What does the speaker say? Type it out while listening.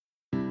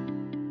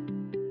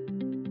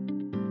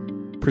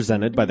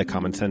Presented by the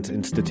Common Sense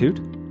Institute,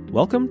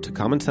 welcome to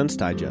Common Sense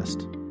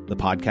Digest, the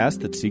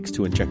podcast that seeks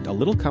to inject a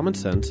little common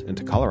sense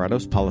into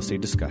Colorado's policy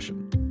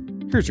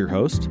discussion. Here's your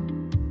host,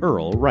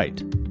 Earl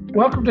Wright.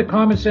 Welcome to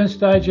Common Sense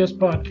Digest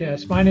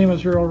podcast. My name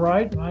is Earl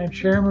Wright, and I am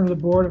chairman of the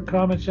board of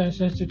Common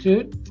Sense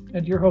Institute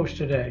and your host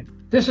today.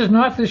 This is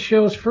not this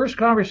show's first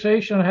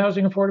conversation on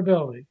housing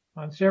affordability.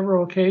 On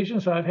several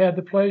occasions, I've had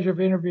the pleasure of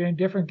interviewing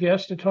different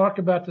guests to talk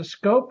about the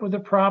scope of the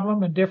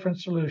problem and different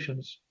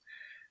solutions.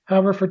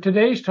 However, for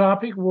today's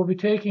topic, we'll be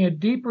taking a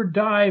deeper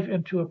dive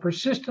into a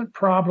persistent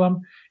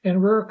problem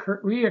and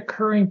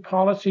reoccurring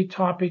policy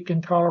topic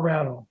in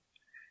Colorado,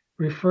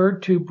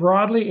 referred to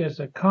broadly as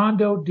the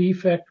condo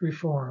defect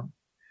reform,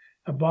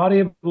 a body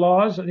of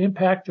laws that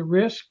impact the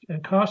risk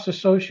and costs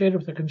associated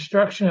with the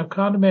construction of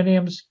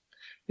condominiums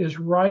is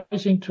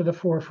rising to the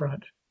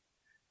forefront.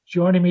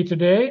 Joining me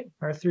today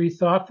are three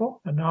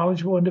thoughtful and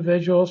knowledgeable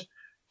individuals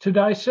to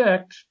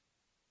dissect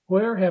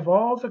where have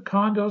all the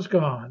condos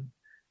gone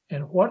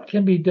and what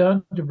can be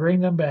done to bring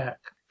them back.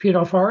 Peter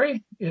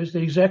LiFari is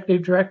the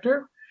executive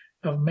director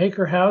of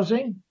Maker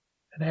Housing,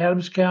 an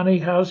Adams County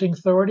Housing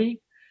Authority,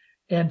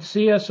 and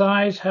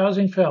CSI's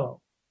Housing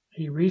Fellow.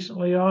 He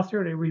recently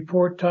authored a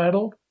report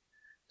titled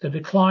The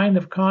Decline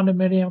of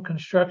Condominium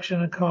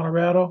Construction in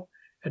Colorado,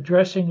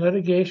 Addressing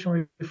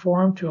Litigation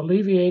Reform to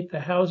Alleviate the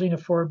Housing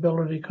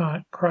Affordability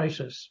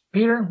Crisis.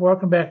 Peter,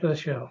 welcome back to the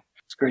show.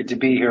 It's great to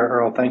be here,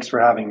 Earl. Thanks for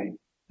having me.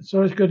 It's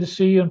always good to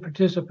see you and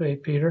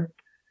participate, Peter.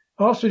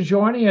 Also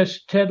joining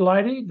us, Ted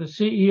Leighty, the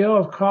CEO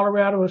of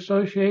Colorado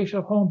Association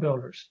of Home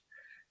Builders.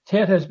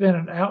 Ted has been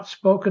an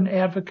outspoken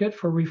advocate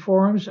for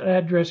reforms that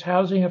address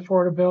housing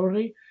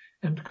affordability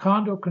and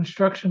condo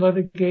construction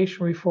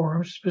litigation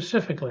reforms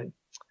specifically.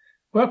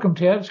 Welcome,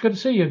 Ted. It's good to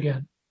see you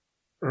again.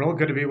 Earl,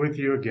 good to be with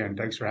you again.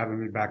 Thanks for having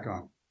me back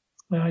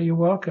on. You're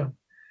welcome.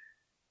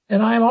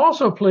 And I'm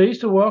also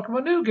pleased to welcome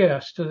a new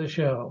guest to the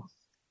show,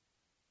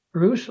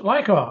 Bruce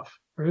Likoff.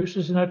 Bruce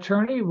is an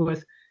attorney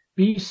with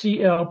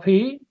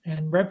BCLP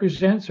and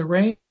represents a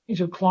range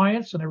of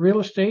clients in the real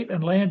estate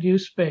and land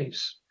use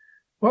space.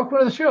 Welcome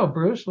to the show,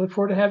 Bruce. Look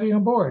forward to having you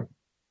on board.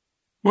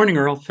 Morning,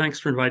 Earl. Thanks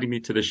for inviting me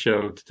to the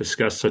show to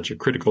discuss such a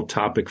critical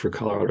topic for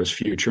Colorado's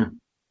future.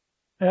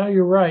 Well,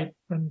 you're right.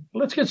 And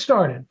let's get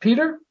started.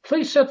 Peter,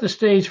 please set the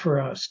stage for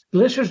us.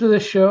 Listeners of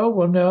this show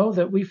will know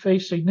that we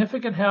face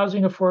significant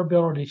housing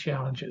affordability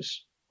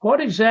challenges. What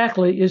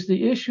exactly is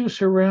the issue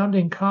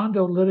surrounding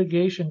condo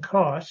litigation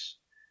costs,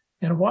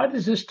 and why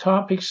does this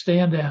topic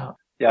stand out?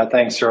 Yeah,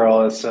 thanks,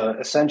 Earl. It's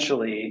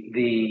essentially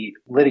the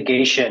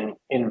litigation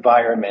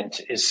environment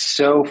is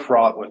so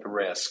fraught with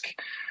risk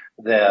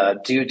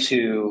due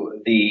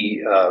to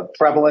the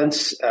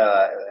prevalence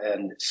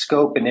and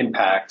scope and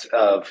impact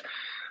of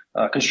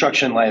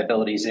construction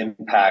liabilities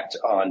impact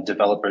on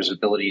developers'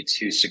 ability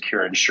to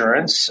secure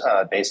insurance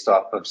based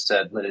off of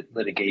said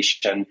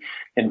litigation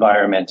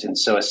environment. And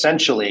so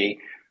essentially,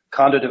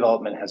 condo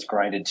development has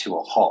grinded to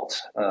a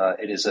halt.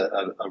 It is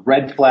a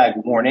red flag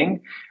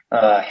warning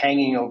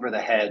hanging over the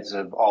heads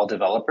of all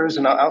developers,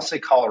 and I'll say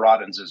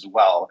Coloradans as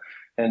well.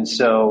 And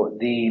so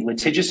the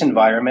litigious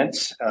environment,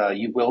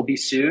 you will be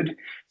sued.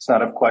 It's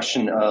not a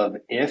question of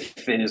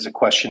if, it is a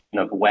question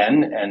of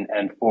when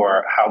and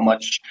for how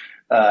much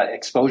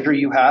exposure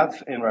you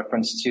have in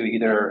reference to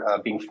either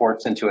being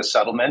forced into a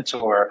settlement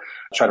or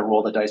try to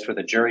roll the dice with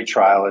a jury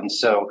trial. And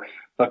so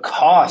the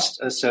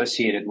cost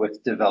associated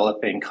with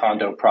developing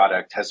condo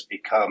product has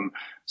become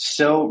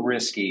so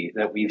risky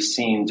that we've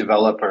seen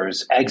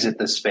developers exit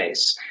the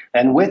space.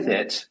 And with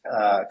it,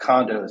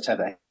 condos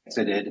have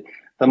exited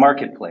the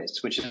marketplace,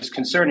 which is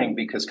concerning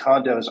because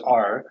condos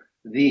are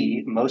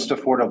the most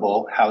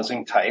affordable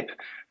housing type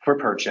for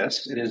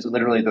purchase. It is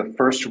literally the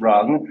first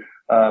rung,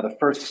 the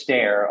first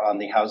stair on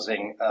the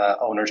housing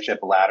ownership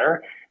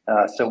ladder.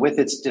 So with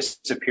its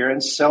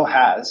disappearance, so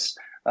has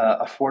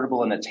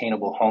affordable and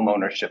attainable home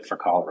ownership for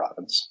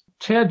Coloradans.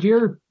 Ted,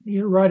 you're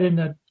right in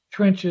the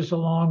trenches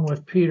along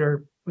with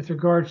Peter with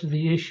regards to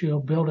the issue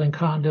of building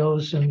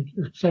condos, and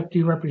except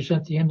you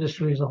represent the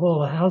industry as a whole,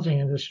 the housing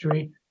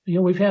industry.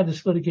 We've had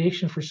this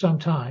litigation for some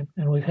time,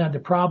 and we've had the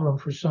problem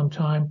for some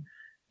time.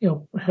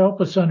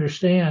 Help us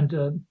understand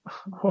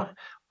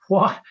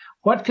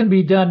what can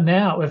be done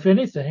now, if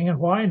anything, and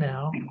why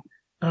now.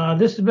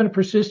 This has been a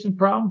persistent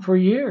problem for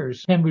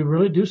years. Can we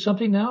really do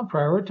something now,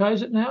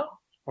 prioritize it now?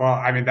 Well,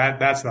 I mean,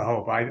 that's the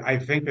hope. I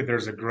think that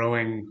there's a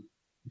growing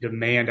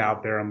demand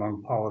out there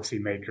among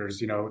policymakers.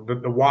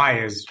 The why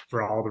is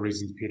for all the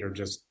reasons Peter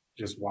just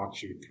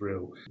walked you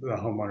through: the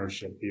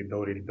homeownership, the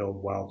ability to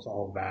build wealth,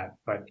 all of that.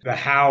 But the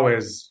how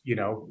is,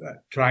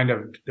 trying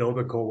to build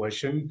a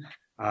coalition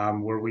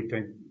where we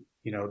think,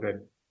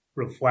 that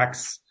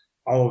reflects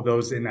all of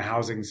those in the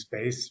housing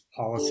space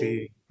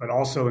policy, but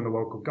also in the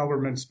local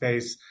government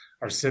space,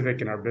 our civic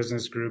and our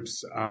business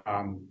groups.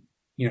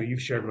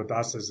 You've shared with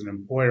us as an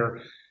employer,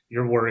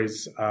 your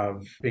worries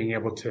of being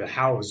able to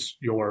house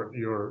your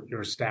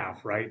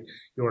staff, right?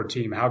 Your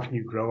team. How can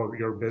you grow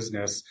your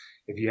business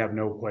if you have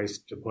no place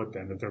to put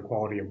them, if their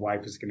quality of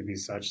life is going to be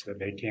such that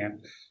they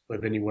can't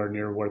live anywhere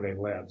near where they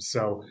live?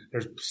 So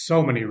there's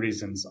so many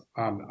reasons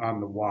on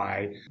the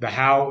why. The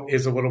how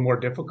is a little more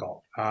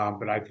difficult.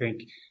 But I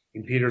think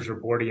in Peter's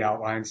report, he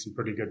outlines some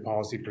pretty good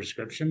policy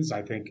prescriptions.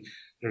 I think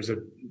there's a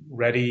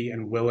ready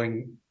and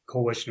willing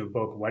coalition of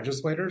both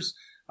legislators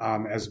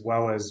as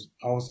well as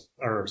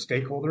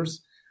stakeholders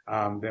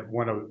that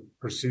want to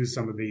pursue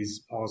some of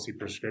these policy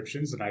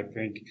prescriptions. And I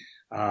think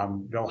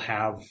they'll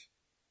have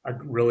a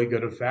really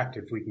good effect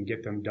if we can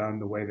get them done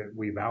the way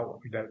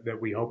that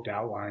we hope to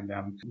outline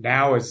them.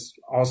 Now is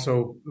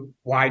also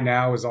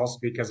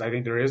because I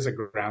think there is a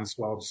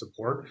groundswell of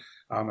support.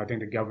 I think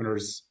the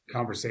governor's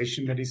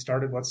conversation that he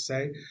started, let's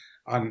say,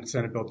 on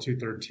Senate Bill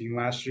 213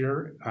 last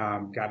year,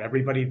 got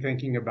everybody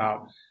thinking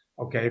about,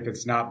 okay, if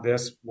it's not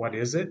this, what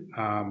is it?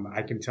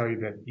 I can tell you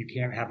that you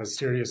can't have a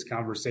serious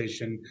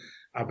conversation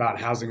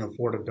about housing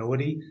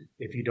affordability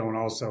if you don't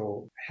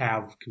also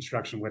have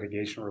construction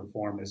litigation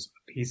reform as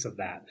a piece of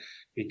that,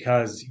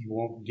 because you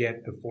won't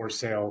get the for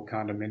sale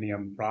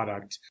condominium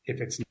product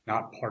if it's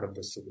not part of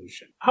the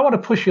solution. I want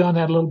to push you on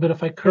that a little bit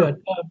if I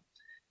could.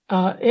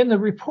 In the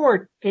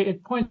report,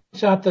 it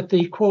points out that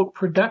the, quote,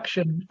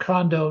 production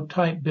condo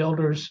type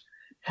builders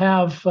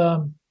have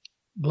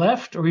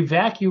left or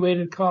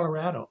evacuated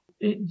Colorado.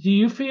 Do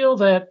you feel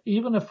that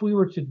even if we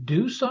were to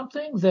do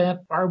something,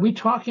 are we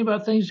talking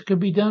about things that could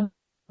be done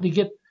to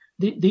get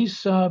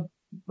these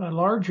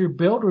larger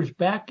builders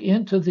back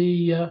into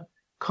the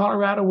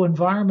Colorado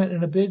environment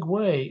in a big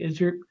way?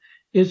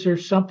 Is there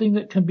something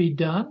that can be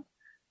done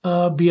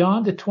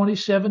beyond the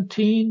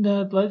 2017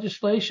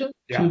 legislation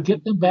to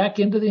get them back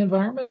into the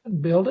environment and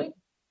building?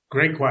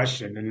 Great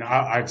question. And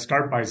I'd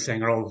start by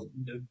saying, Earl,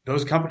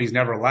 those companies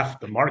never left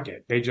the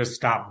market. They just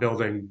stopped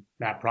building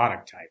that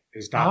product type.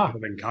 They stopped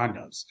building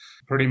condos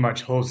pretty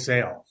much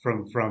wholesale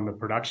from the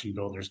production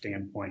builder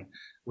standpoint.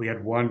 We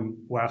had one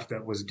left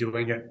that was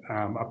doing it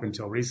up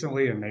until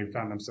recently, and they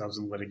found themselves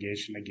in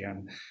litigation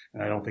again.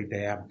 And I don't think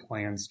they have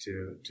plans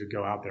to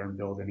go out there and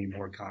build any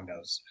more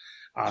condos.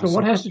 So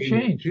what has to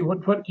change?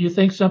 What do you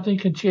think something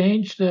can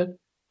change that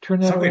turn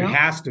that Something around?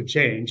 has to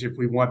change if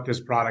we want this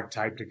product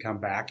type to come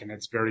back, and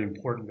it's very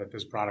important that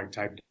this product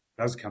type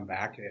does come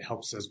back. It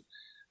helps us,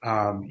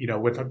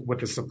 with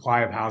the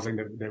supply of housing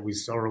that we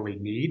sorely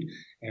need.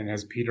 And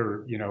as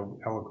Peter,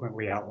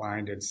 eloquently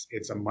outlined,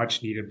 it's a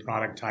much needed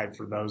product type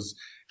for those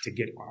to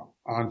get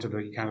onto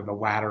the kind of the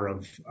ladder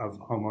of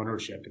home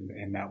ownership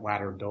and that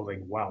ladder of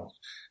building wealth.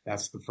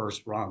 That's the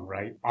first rung,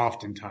 right?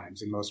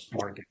 Oftentimes in most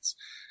markets.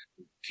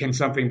 Can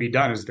something be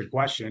done is the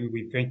question.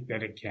 We think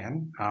that it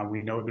can.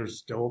 We know there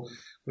still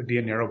would be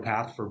a narrow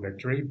path for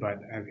victory, but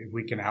if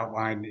we can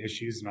outline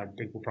issues, and I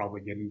think we'll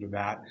probably get into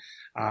that,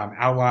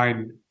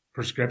 outline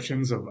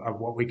prescriptions of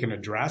what we can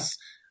address.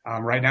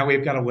 Right now,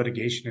 we've got a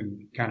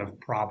litigation kind of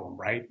problem,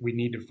 right? We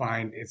need to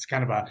find, it's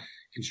kind of a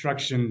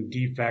construction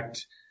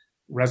defect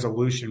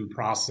resolution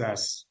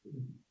process.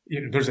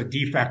 There's a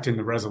defect in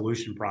the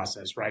resolution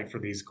process, right, for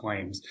these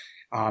claims,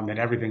 that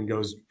everything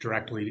goes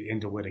directly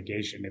into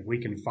litigation. If we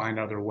can find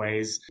other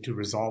ways to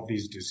resolve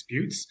these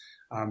disputes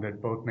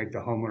that both make the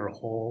homeowner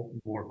whole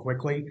more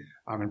quickly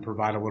and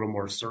provide a little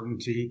more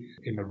certainty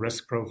in the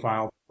risk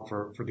profile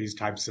for these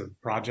types of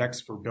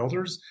projects for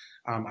builders,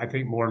 I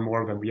think more and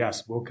more of them,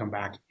 yes, will come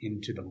back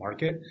into the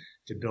market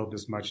to build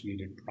this much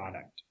needed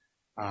product.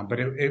 But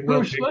it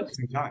will take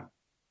some time.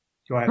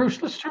 Go ahead.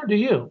 Bruce, let's turn to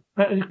you,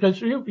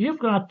 because you've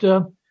got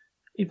a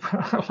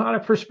lot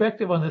of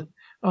perspective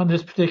on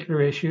this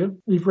particular issue.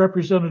 You've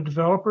represented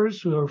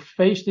developers who have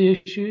faced the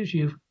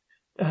issues.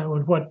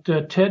 With what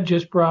Ted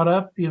just brought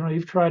up,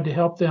 you've tried to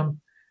help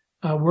them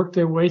work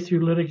their way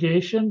through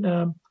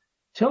litigation.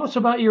 Tell us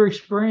about your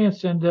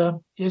experience, and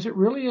is it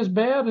really as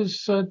bad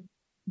as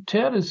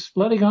Ted is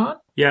letting on?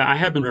 Yeah, I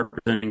have been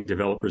representing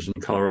developers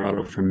in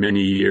Colorado for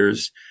many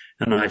years,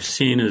 and I've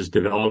seen as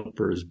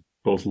developers,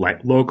 both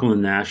local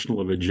and national,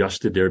 have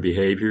adjusted their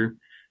behavior.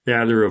 They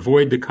either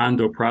avoid the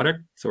condo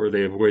product or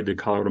they avoid the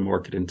Colorado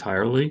market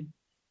entirely.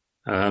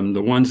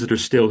 The ones that are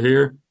still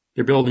here,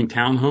 they're building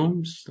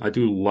townhomes. I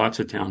do lots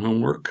of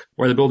townhome work,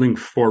 or they're building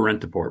for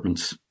rent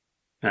apartments.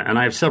 And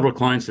I have several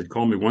clients that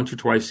call me once or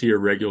twice a year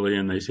regularly,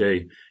 and they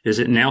say, is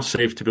it now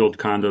safe to build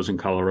condos in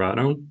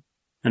Colorado?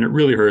 And it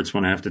really hurts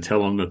when I have to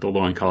tell them that the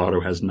law in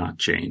Colorado has not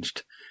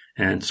changed.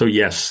 And so,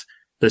 yes,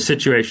 the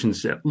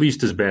situation's at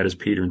least as bad as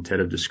Peter and Ted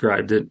have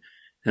described it.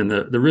 And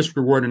the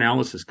risk-reward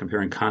analysis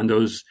comparing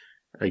condos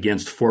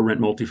against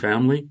for-rent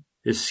multifamily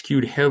is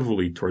skewed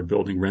heavily toward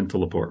building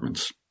rental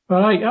apartments.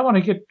 Well, I want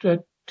to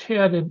get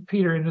Ted and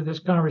Peter into this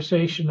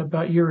conversation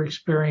about your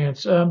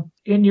experience.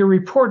 In your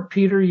report,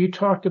 Peter, you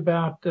talked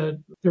about the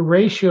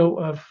ratio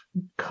of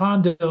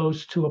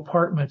condos to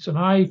apartments, and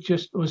I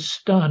just was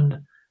stunned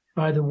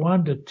by the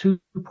 1 to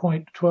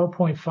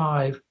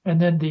 12.5,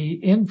 and then the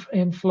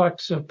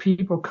influx of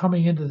people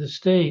coming into the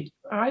state.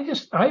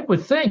 I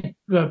would think,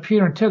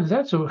 Peter and Ted,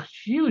 that's a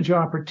huge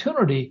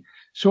opportunity.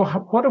 So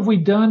what have we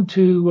done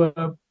to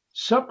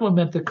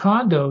supplement the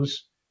condos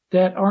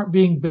that aren't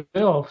being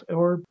built,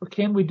 or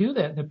can we do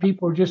that? The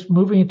people are just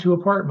moving into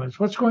apartments.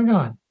 What's going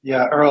on?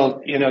 Yeah,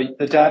 Earl,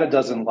 the data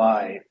doesn't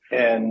lie,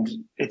 and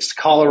it's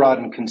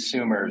Coloradan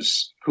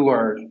consumers who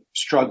are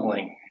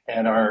struggling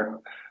and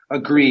are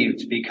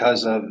aggrieved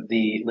because of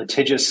the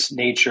litigious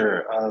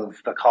nature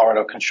of the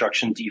Colorado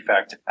Construction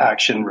Defect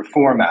Action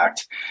Reform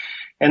Act.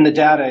 And the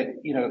data,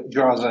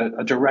 draws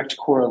a direct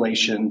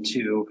correlation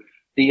to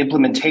the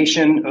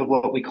implementation of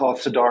what we call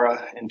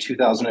SDARA in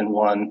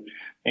 2001,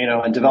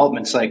 and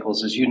development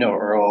cycles, as you know,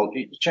 Earl,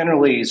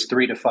 generally is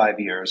 3 to 5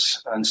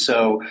 years. And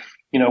so,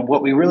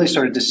 what we really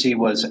started to see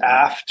was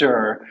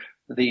after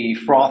the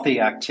frothy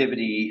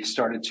activity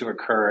started to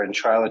occur and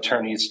trial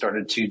attorneys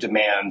started to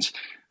demand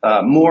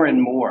more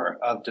and more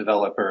of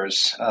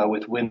developers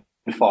with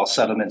windfall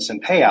settlements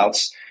and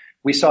payouts,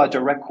 we saw a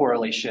direct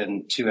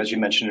correlation to, as you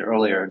mentioned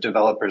earlier,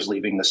 developers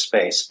leaving the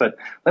space. But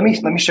let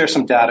me share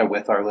some data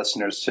with our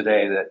listeners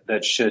today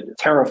that should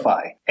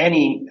terrify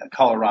any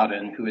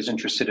Coloradan who is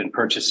interested in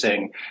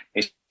purchasing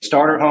a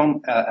starter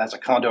home as a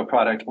condo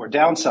product or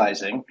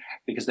downsizing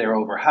because they are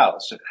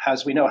overhoused.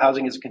 As we know,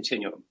 housing is a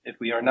continuum. If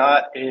we are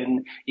not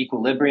in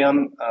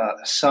equilibrium,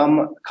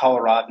 some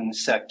Coloradan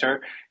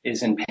sector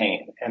is in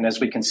pain. And as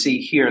we can see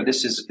here,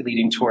 this is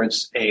leading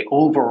towards a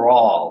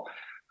overall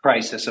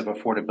crisis of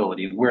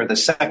affordability. We're the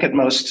second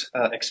most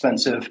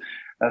expensive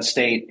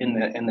state in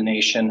the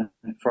nation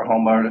for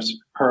homeowners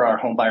per our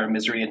home buyer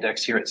misery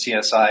index here at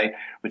CSI,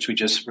 which we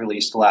just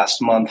released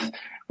last month.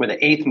 We're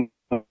the eighth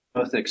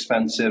most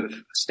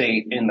expensive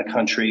state in the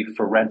country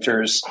for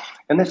renters.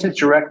 And this is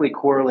directly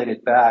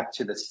correlated back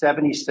to the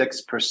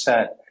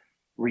 76%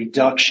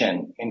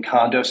 reduction in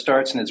condo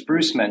starts. And as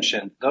Bruce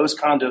mentioned, those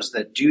condos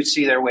that do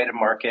see their way to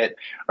market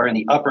are in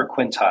the upper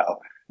quintile,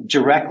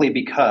 directly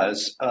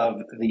because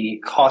of the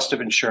cost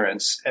of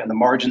insurance and the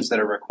margins that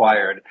are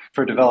required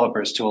for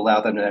developers to allow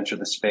them to enter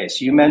the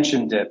space. You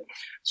mentioned it.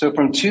 So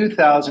from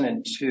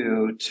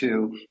 2002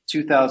 to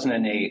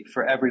 2008,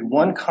 for every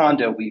one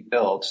condo we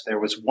built, there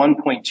was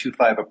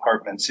 1.25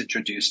 apartments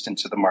introduced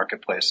into the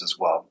marketplace as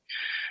well.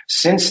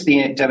 Since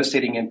the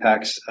devastating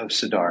impacts of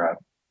SDARA,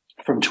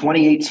 from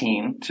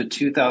 2018 to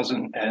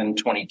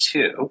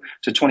 2022,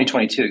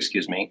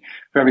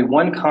 for every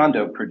one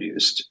condo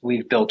produced,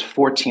 we've built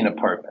 14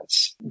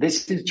 apartments.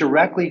 This is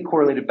directly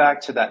correlated back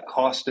to that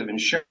cost of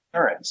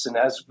insurance. And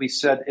as we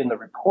said in the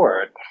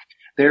report,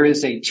 there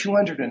is a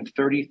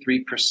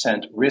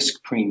 233%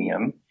 risk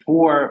premium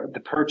for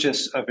the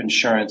purchase of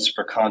insurance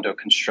for condo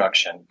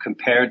construction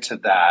compared to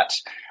that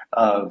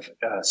of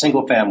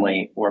single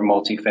family or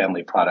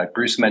multifamily product.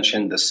 Bruce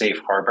mentioned the safe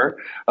harbor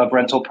of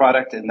rental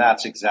product, and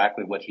that's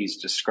exactly what he's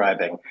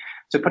describing.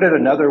 To put it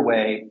another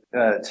way,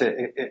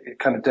 to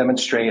kind of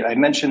demonstrate, I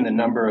mentioned the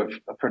number of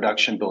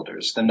production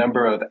builders, the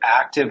number of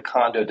active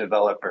condo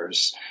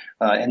developers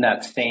in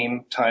that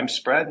same time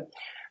spread.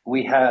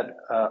 We had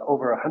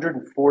over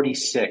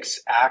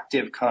 146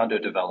 active condo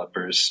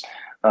developers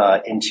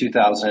in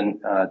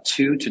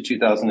 2002 to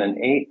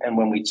 2008. And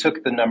when we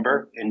took the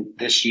number in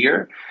this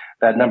year,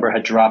 that number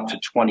had dropped to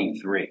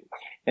 23.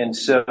 And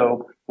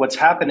so what's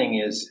happening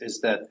is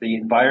that the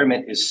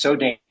environment is so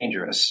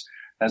dangerous,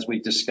 as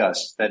we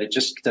discussed, that it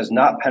just does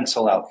not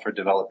pencil out for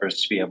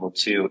developers to be able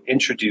to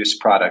introduce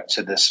product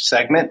to this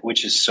segment,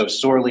 which is so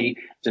sorely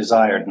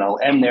desired. And I'll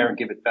end there and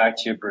give it back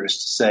to you, Bruce,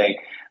 to say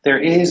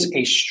there is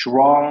a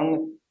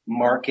strong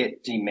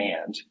market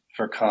demand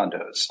for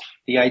condos.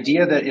 The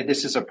idea that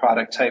this is a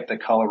product type that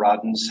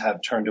Coloradans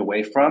have turned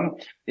away from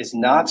is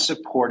not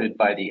supported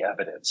by the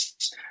evidence.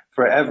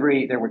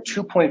 There were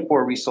 2.4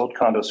 resold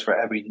condos for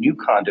every new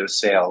condo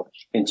sale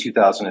in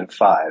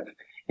 2005.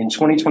 In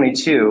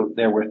 2022,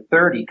 there were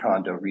 30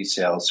 condo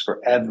resales for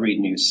every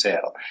new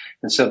sale.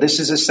 And so this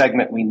is a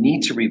segment we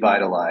need to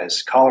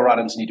revitalize.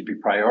 Coloradans need to be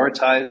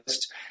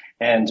prioritized,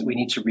 and we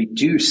need to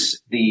reduce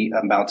the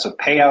amounts of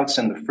payouts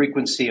and the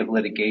frequency of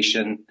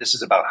litigation. This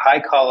is about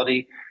high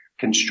quality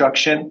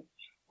construction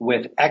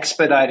with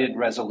expedited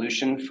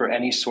resolution for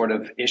any sort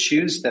of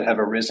issues that have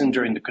arisen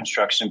during the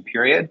construction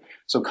period,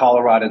 so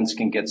Coloradans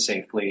can get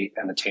safely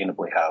and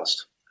attainably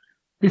housed.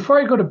 Before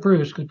I go to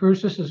Bruce, because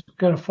Bruce, this is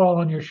going to fall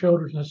on your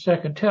shoulders in a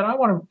second. Ted, I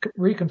want to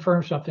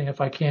reconfirm something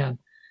if I can.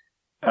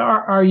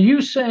 Are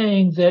you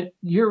saying that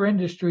your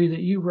industry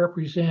that you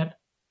represent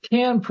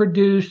can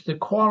produce the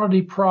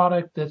quality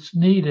product that's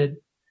needed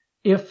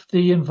if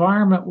the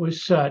environment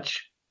was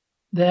such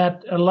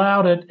that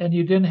allowed it and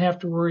you didn't have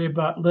to worry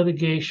about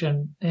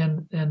litigation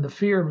and the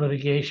fear of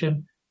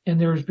litigation,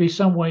 and there would be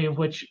some way of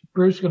which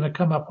Bruce is going to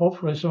come up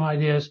hopefully with some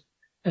ideas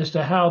as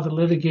to how the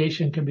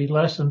litigation can be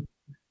lessened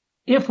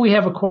if we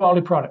have a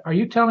quality product? Are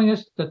you telling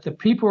us that the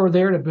people are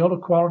there to build a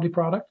quality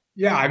product?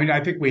 Yeah, I mean,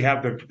 I think we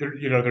have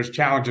there's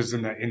challenges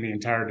in the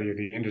entirety of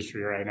the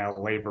industry right now,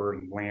 labor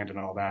and land and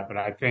all that. But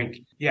I think,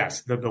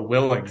 yes, the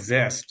will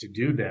exists to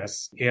do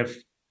this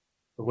if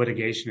the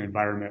litigation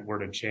environment were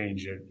to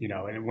change it,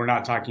 and we're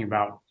not talking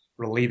about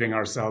relieving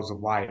ourselves of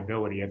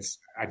liability.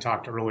 I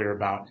talked earlier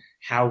about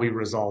how we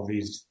resolve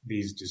these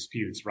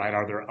disputes, right?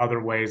 Are there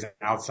other ways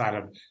outside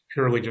of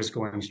purely just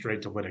going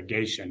straight to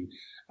litigation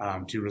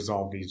to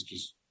resolve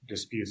these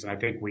disputes? And I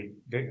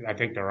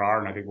think there are,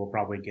 and I think we'll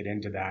probably get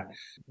into that.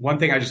 One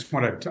thing I just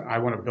want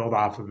to build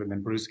off of, and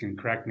then Bruce can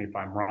correct me if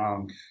I'm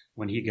wrong,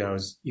 when he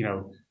goes,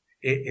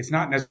 it's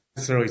not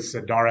necessarily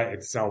SIDARA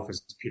itself,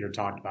 as Peter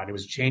talked about. It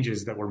was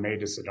changes that were made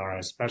to SIDARA,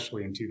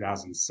 especially in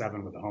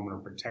 2007 with the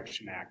Homeowner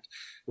Protection Act,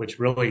 which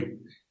really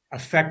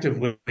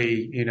effectively,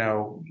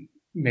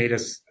 made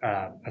us,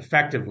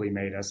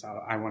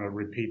 I want to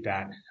repeat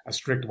that, a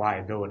strict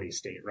liability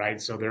state, right?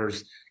 So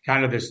there's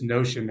kind of this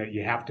notion that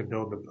you have to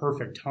build the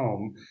perfect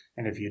home.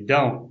 And if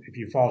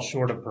you fall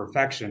short of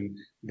perfection,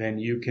 then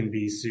you can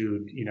be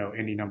sued,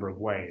 any number of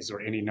ways, or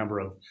any number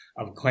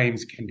of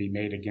claims can be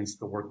made against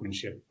the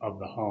workmanship of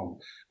the home.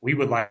 We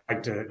would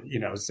like to,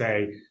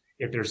 say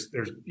if there's,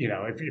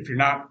 if you're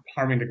not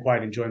harming the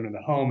quiet enjoyment of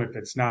the home, if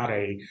it's not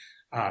a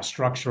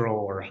structural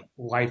or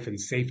life and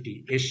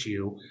safety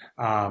issue,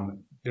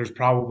 there's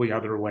probably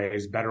other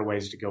ways, better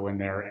ways to go in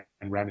there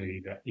and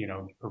remedy that,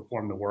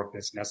 perform the work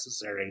that's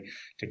necessary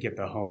to get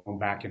the home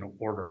back in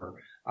order.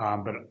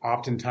 But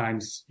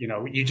oftentimes,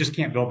 you just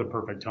can't build a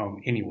perfect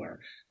home anywhere.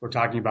 We're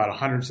talking about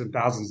hundreds and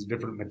thousands of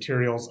different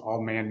materials,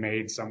 all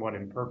man-made, somewhat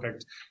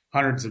imperfect,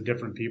 hundreds of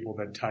different people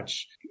that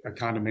touch a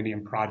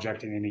condominium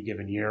project in any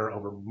given year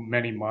over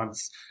many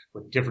months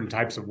with different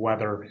types of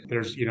weather.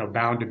 There's,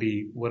 bound to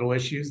be little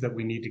issues that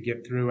we need to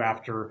get through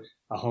after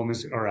a home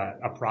is, or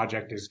a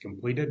project is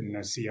completed and the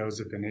COs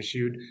have been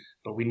issued,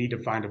 but we need to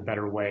find a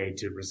better way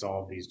to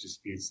resolve these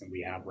disputes than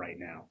we have right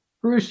now.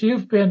 Bruce,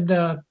 you've been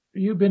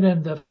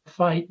in the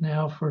fight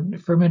now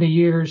for many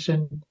years,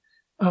 and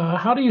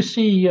how do you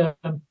see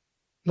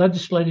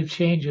legislative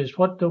changes?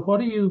 What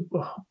do you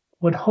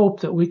would hope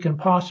that we can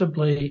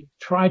possibly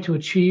try to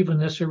achieve in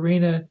this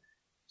arena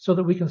so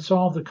that we can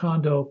solve the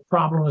condo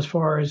problem as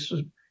far as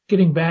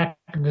getting back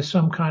into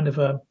some kind of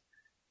a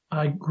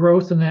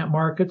growth in that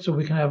market so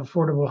we can have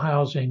affordable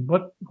housing?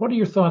 What are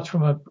your thoughts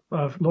from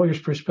a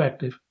lawyer's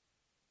perspective?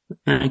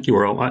 Thank you,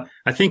 Earl.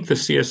 I think the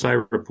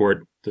CSI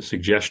report, the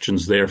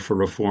suggestions there for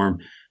reform,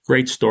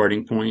 great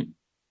starting point.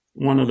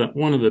 One of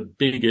the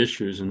big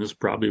issues, and this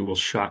probably will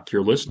shock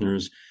your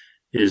listeners,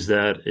 is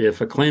that if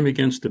a claim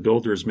against the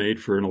builder is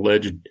made for an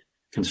alleged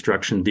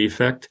construction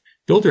defect,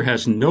 builder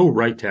has no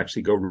right to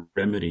actually go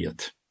remedy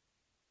it.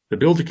 The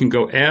builder can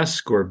go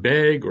ask or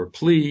beg or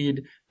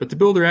plead, but the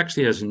builder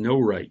actually has no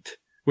right,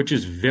 which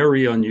is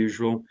very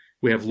unusual.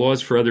 We have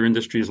laws for other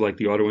industries like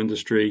the auto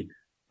industry.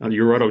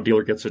 Your auto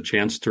dealer gets a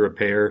chance to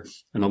repair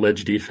an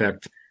alleged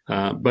defect.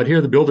 But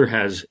here the builder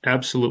has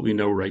absolutely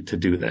no right to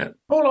do that.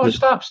 Hold on,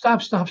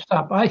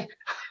 stop.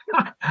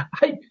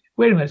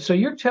 Wait a minute. So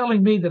you're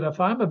telling me that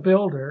if I'm a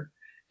builder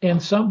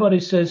and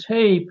somebody says,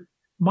 hey,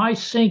 my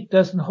sink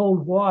doesn't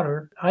hold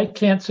water, I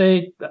can't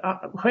say,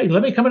 hey,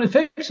 let me come in and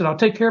fix it. I'll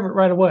take care of it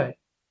right away.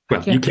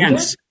 Well,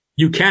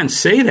 you can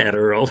say that,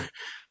 Earl,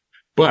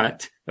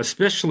 but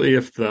especially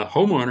if the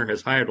homeowner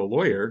has hired a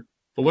lawyer,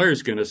 the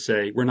lawyer's going to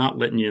say, we're not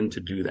letting you in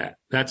to do that.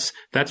 That's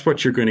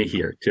what you're going to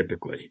hear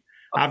typically.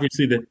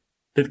 Obviously,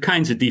 the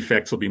kinds of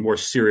defects will be more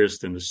serious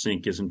than the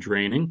sink isn't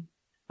draining.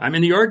 I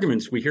mean, the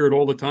arguments, we hear it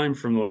all the time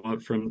from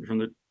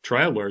the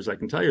trial lawyers, I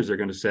can tell you, is they're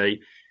going to say,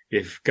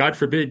 if, God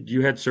forbid,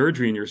 you had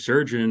surgery and your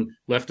surgeon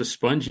left a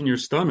sponge in your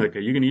stomach, are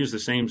you going to use the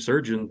same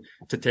surgeon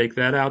to take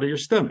that out of your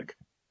stomach?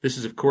 This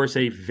is, of course,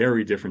 a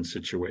very different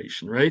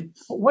situation, right?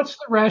 What's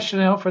the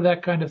rationale for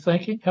that kind of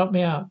thinking? Help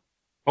me out.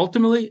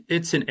 Ultimately,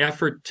 it's an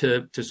effort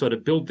to sort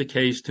of build the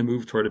case to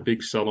move toward a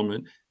big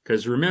settlement.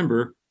 Because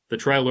remember, the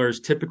trial lawyers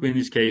typically in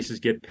these cases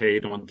get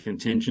paid on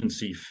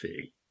contingency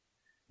fee,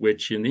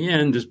 which in the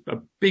end is a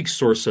big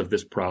source of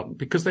this problem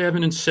because they have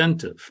an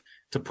incentive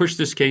to push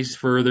this case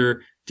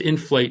further, to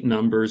inflate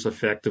numbers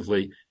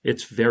effectively.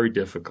 It's very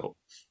difficult.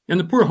 And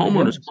the poor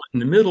homeowners in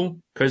the middle,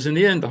 because in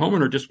the end, the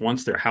homeowner just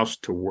wants their house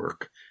to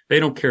work. They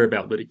don't care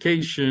about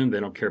litigation. They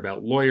don't care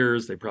about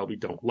lawyers. They probably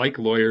don't like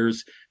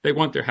lawyers. They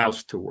want their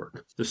house to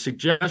work. The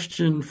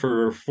suggestion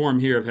for reform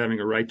here of having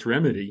a right to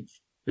remedy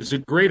is a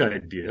great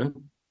idea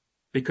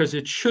because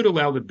it should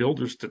allow the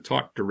builders to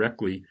talk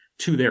directly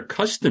to their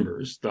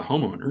customers, the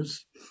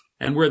homeowners,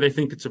 and where they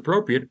think it's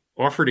appropriate,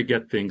 offer to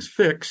get things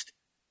fixed,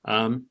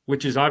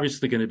 which is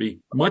obviously going to be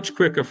much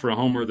quicker for a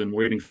homeowner than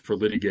waiting for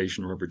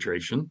litigation or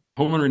arbitration.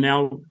 Homeowner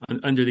now,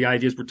 under the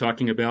ideas we're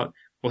talking about,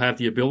 will have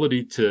the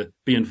ability to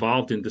be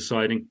involved in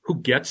deciding who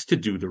gets to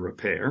do the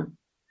repair.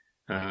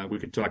 We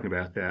could talk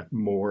about that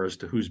more as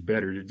to who's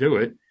better to do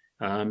it.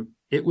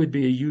 It would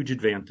be a huge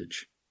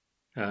advantage.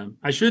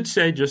 I should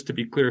say, just to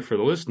be clear for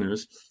the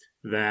listeners,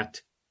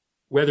 that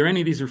whether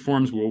any of these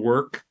reforms will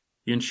work,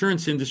 the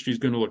insurance industry is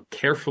going to look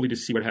carefully to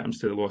see what happens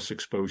to the loss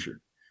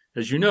exposure.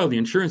 As you know, the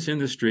insurance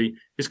industry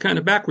is kind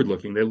of backward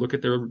looking. They look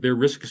at their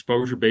risk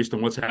exposure based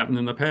on what's happened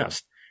in the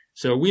past.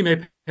 So we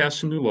may pass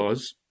some new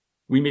laws.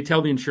 We may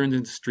tell the insurance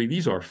industry,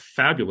 these are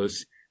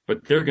fabulous,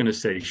 but they're going to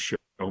say, show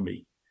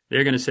me.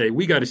 They're going to say,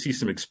 we got to see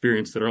some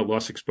experience that our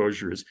loss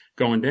exposure is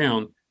going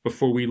down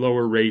before we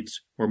lower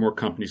rates or more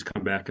companies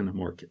come back in the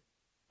market.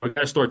 We've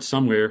got to start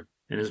somewhere.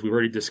 And as we've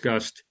already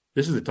discussed,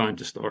 this is the time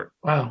to start.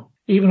 Wow.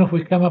 Even if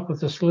we come up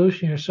with a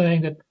solution, you're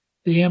saying that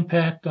the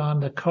impact on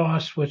the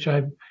cost, which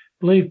I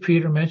believe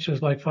Peter mentioned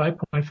is like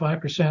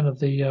 5.5% of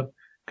the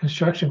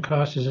construction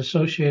cost is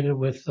associated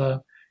with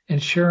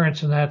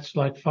insurance, and that's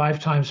like 5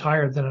 times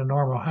higher than a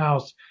normal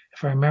house,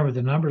 if I remember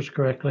the numbers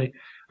correctly.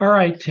 All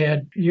right,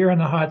 Ted, you're in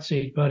the hot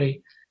seat,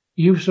 buddy.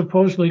 You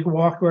supposedly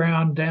walk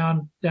around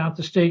down at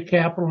the state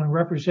capitol and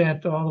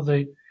represent all of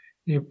the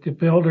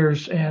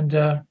builders,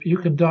 and you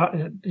can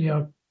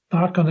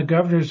knock on the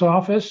governor's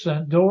office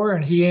door,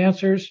 and he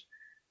answers.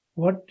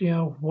 What do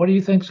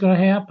you think is going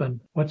to happen?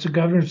 What's the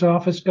governor's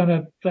office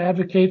going to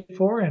advocate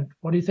for? And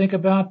what do you think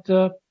about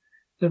the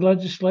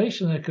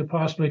legislation that could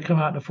possibly come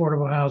out in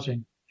affordable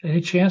housing? Any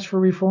chance for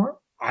reform?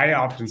 I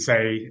often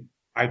say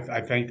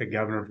I thank the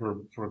governor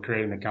for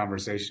creating the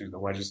conversation in the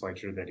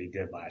legislature that he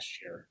did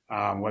last year.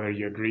 Whether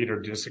you agreed or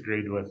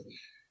disagreed with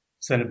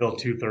Senate Bill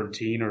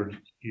 213, or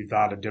you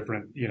thought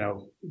different,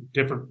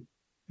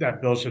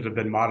 that bill should have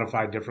been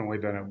modified differently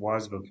than it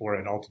was before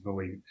it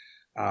ultimately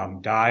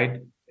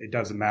died. It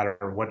doesn't matter.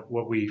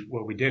 What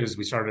we did is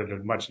we started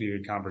a much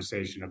needed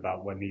conversation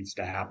about what needs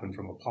to happen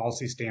from a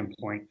policy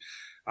standpoint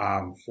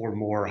for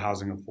more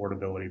housing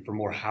affordability, for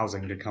more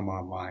housing to come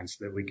online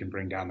so that we can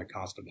bring down the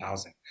cost of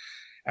housing.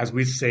 As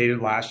we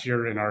stated last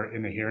year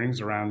in the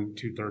hearings around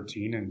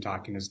 213 and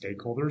talking to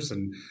stakeholders,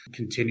 and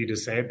continue to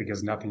say it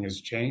because nothing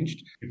has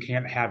changed, you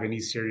can't have any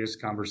serious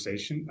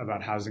conversation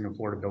about housing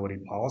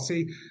affordability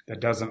policy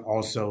that doesn't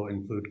also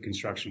include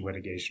construction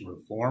litigation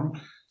reform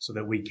so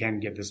that we can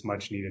get this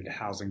much needed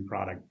housing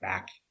product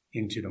back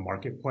into the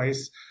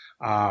marketplace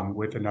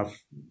with enough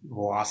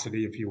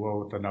velocity, if you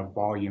will, with enough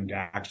volume to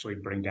actually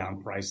bring down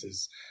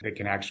prices that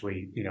can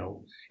actually,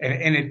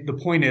 the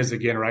point is,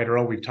 again, right,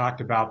 Earl, we've talked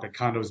about that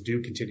condos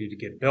do continue to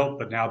get built,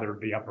 but now they're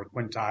the upper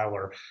quintile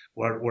or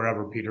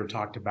wherever Peter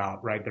talked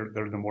about, right?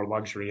 They're the more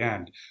luxury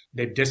end.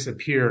 They've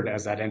disappeared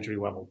as that entry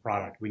level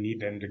product. We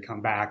need them to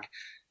come back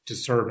to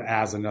serve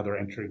as another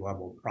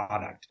entry-level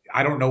product.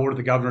 I don't know where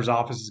the governor's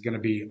office is going to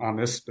be on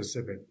this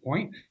specific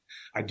point.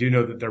 I do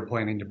know that they're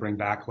planning to bring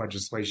back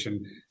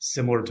legislation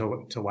similar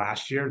to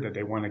last year, that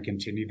they want to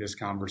continue this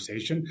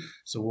conversation.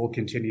 So we'll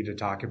continue to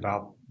talk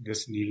about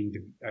this needing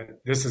to,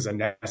 this is a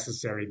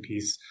necessary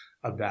piece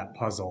of that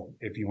puzzle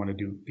if you want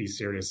to be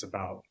serious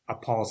about a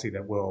policy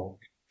that will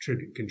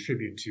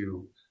contribute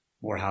to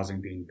more housing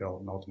being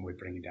built and ultimately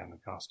bringing down the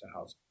cost of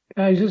housing.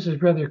 Guys, this is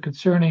rather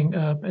concerning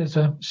as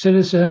a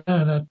citizen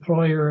and an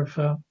employer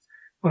of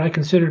what I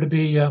consider to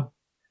be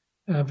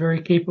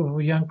very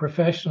capable young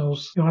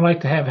professionals who would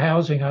like to have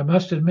housing. I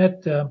must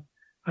admit,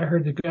 I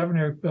heard the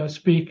governor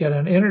speak at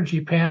an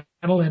energy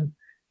panel, and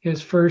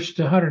his first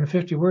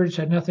 150 words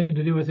had nothing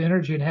to do with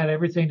energy and had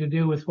everything to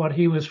do with what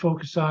he was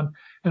focused on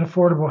in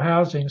affordable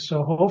housing.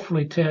 So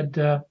hopefully, Ted,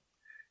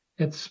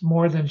 it's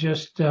more than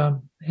just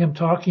him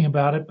talking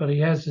about it, but he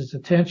has his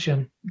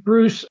attention.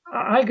 Bruce,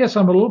 I guess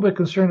I'm a little bit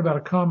concerned about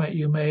a comment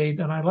you made,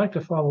 and I'd like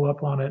to follow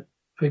up on it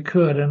if we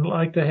could, and I'd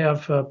like to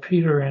have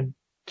Peter and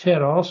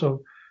Ted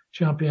also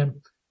jump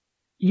in.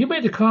 You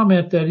made the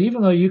comment that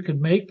even though you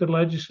could make the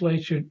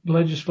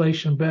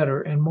legislation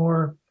better and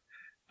more,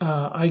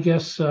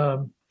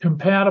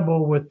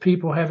 compatible with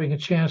people having a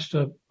chance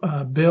to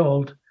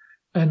build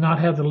and not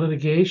have the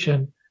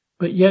litigation,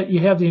 but yet you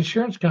have the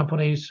insurance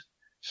companies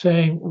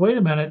saying, wait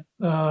a minute,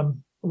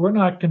 we're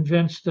not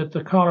convinced that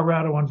the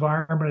Colorado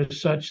environment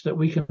is such that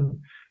we can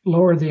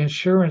lower the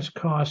insurance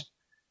cost.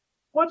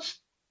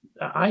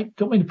 I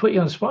don't mean to put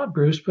you on the spot,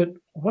 Bruce, but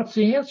what's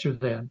the answer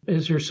then?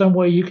 Is there some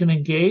way you can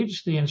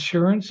engage the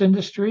insurance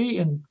industry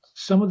in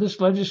some of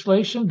this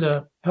legislation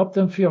to help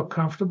them feel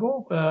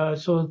comfortable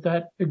so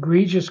that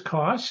egregious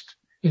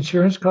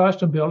insurance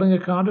cost of building a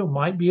condo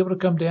might be able to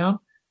come down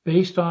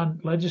based on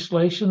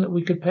legislation that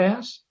we could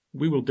pass?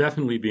 We will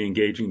definitely be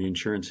engaging the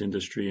insurance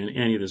industry in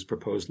any of this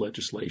proposed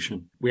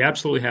legislation. We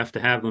absolutely have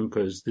to have them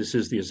because this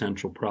is the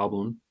essential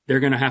problem. We're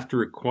going to have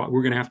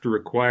to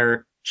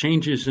require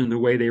changes in the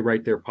way they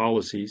write their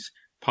policies.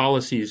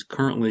 Policies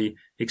currently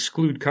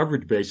exclude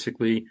coverage,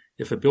 basically,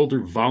 if a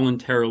builder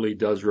voluntarily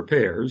does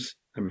repairs.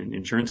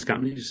 Insurance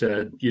companies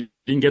said you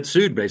didn't get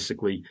sued,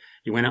 basically.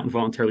 You went out and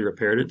voluntarily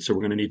repaired it, so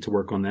we're going to need to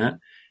work on that.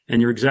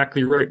 And you're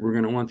exactly right. We're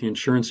going to want the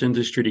insurance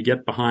industry to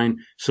get behind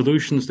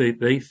solutions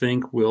they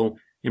think will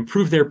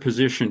improve their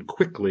position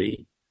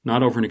quickly,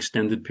 not over an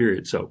extended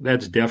period. So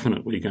that's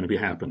definitely going to be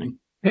happening.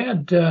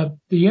 And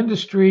the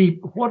industry,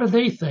 what do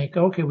they think?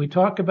 Okay, we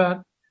talk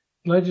about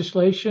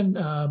legislation.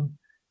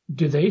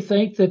 Do they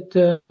think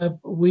that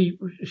we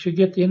should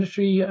get the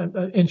industry,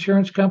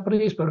 insurance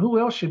companies, but who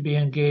else should be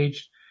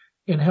engaged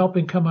in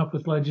helping come up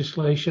with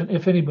legislation,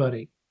 if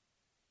anybody?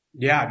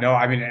 Yeah, no,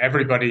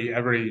 everybody,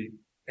 every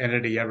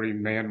entity, every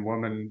man,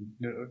 woman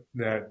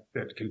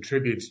that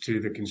contributes to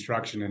the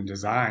construction and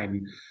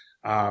design,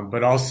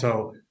 but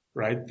also,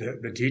 right,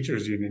 the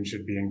teachers union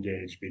should be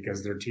engaged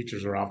because their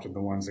teachers are often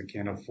the ones that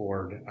can't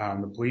afford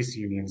the police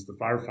unions, the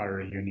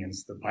firefighter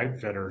unions, the pipe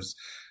fitters.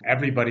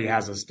 Everybody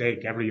has a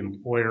stake. Every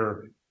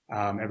employer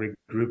every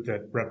group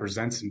that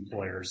represents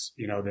employers,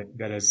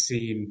 that has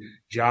seen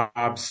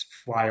jobs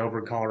fly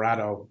over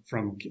Colorado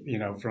from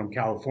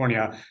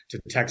California to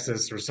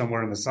Texas or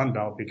somewhere in the Sun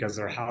Belt because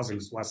their housing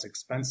is less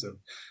expensive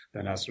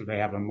than us, or they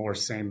have a more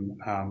same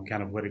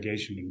kind of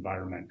litigation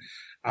environment.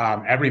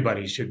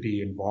 Everybody should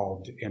be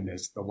involved in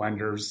this, the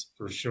lenders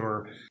for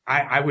sure.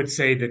 I would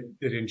say that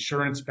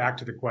insurance, back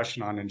to the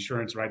question on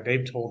insurance, right?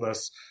 They've told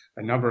us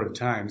a number of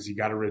times, you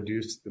got to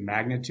reduce the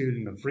magnitude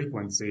and the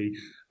frequency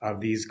of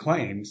these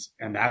claims.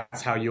 And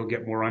that's how you'll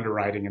get more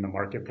underwriting in the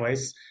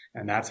marketplace.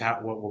 And that's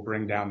what will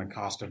bring down the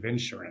cost of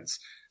insurance.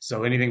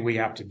 So anything we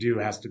have to do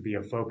has to be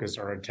a focus.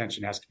 Our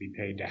attention has to be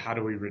paid to how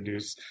do we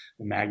reduce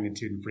the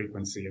magnitude and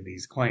frequency of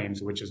these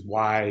claims, which is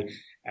why,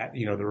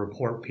 the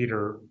report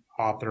Peter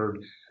authored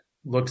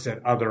looks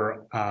at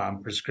other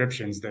policy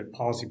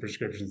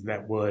prescriptions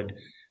that would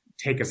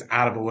take us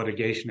out of a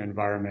litigation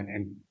environment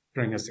and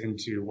bring us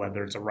into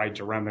whether it's a right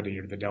to remedy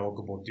or the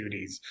delegable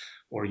duties,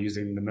 or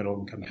using the Middle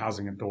Income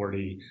Housing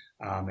Authority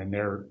and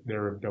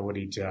their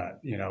ability to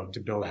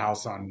build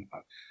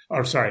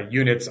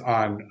units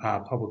on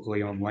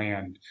publicly owned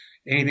land.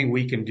 Anything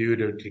we can do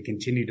to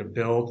continue to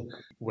build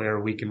where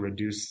we can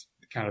reduce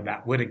kind of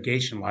that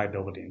litigation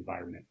liability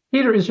environment.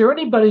 Peter, is there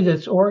anybody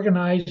that's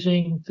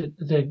organizing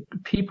the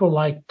people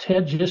like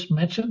Ted just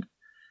mentioned?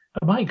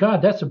 Oh my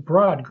God, that's a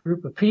broad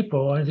group of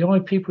people. And the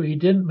only people you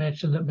didn't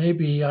mention that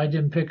maybe I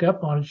didn't pick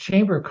up on is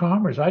Chamber of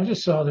Commerce. I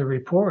just saw the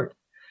report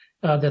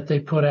that they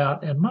put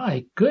out. And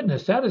my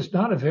goodness, that is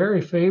not a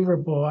very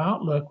favorable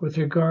outlook with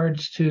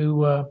regards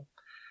to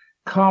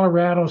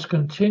Colorado's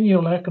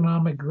continual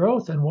economic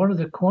growth. And one of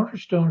the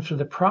cornerstones of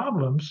the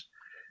problems,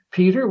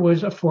 Peter,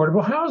 was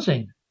affordable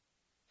housing.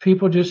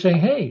 People just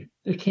saying, hey,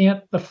 they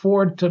can't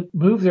afford to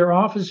move their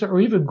office or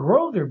even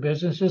grow their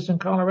businesses in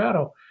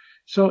Colorado.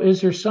 So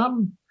is there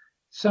some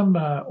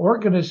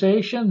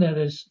organization that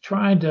is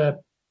trying to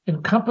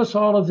encompass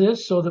all of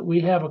this so that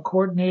we have a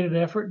coordinated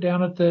effort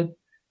down at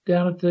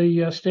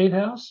the State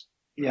House?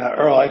 Yeah,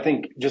 Earl, I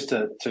think just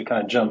to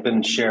kind of jump in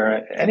and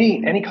share,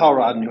 any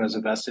Coloradan who has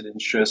a vested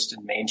interest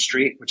in Main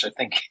Street, which I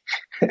think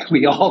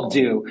we all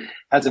do,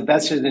 has a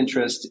vested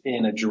interest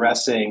in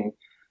addressing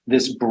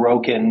this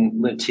broken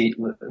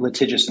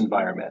litigious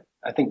environment.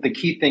 I think the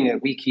key thing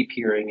that we keep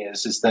hearing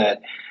is that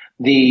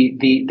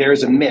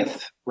there's a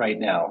myth right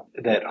now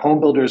that home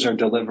builders are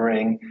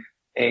delivering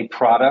a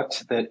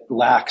product that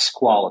lacks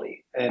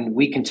quality, and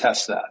we can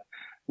test that.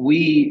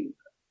 We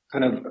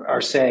kind of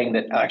are saying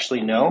that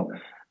actually no,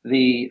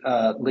 the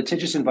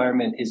litigious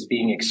environment is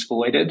being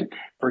exploited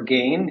for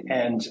gain,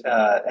 and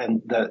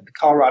the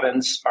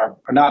Coloradans are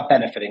not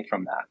benefiting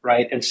from that,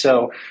 right? And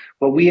so,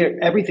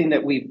 everything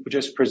that we've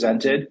just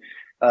presented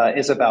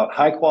is about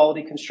high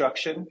quality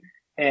construction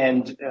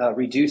and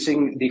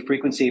reducing the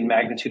frequency and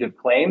magnitude of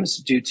claims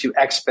due to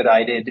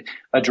expedited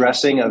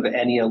addressing of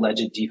any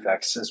alleged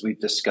defects, as we've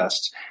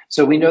discussed.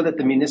 So we know that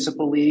the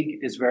Municipal League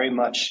is very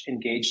much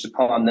engaged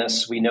upon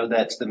this. We know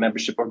that the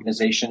membership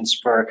organizations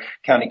for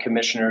county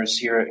commissioners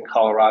here in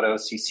Colorado,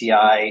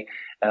 CCI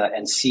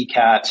and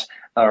CCAT,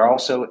 are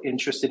also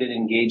interested and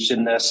engaged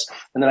in this.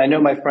 And then I know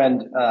my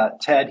friend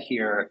Ted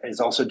here is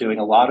also doing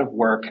a lot of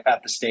work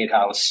at the State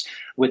House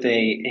with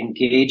a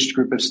engaged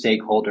group of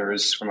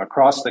stakeholders from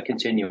across the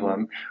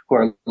continuum who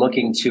are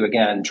looking to,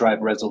 again,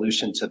 drive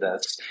resolution to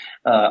this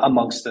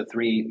amongst the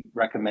three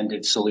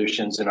recommended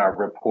solutions in our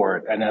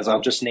report. And as I'll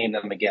just name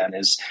them again,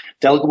 is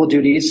delegable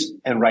duties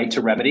and right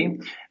to remedy,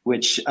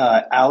 which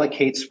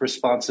allocates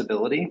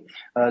responsibility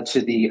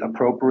to the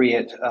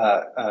appropriate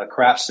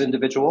crafts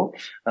individual,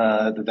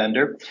 the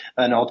vendor,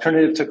 an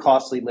alternative to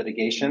costly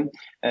litigation,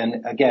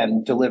 and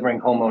again,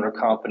 delivering homeowner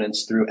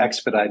confidence through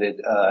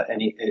expedited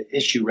any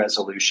issue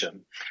resolution.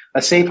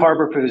 A safe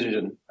harbor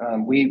provision.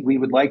 We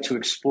would like to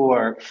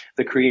explore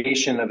the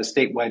creation of a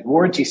statewide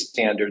warranty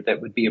standard that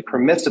would be a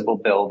permissible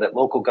bill that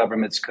local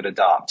governments could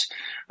adopt.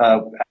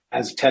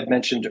 As Ted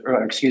mentioned,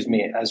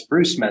 as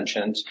Bruce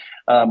mentioned,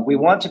 we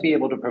want to be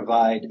able to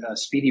provide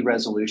speedy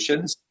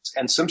resolutions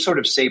and some sort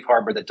of safe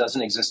harbor that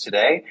doesn't exist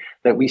today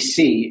that we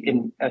see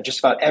in just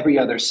about every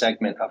other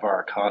segment of our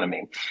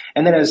economy.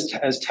 And then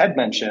as Ted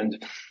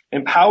mentioned,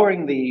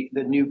 empowering the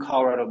new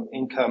Colorado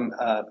Income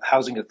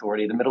Housing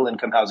Authority, the Middle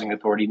Income Housing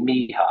Authority,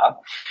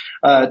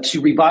 MIHA,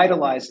 to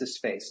revitalize the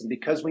space. And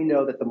because we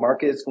know that the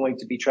market is going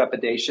to be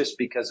trepidatious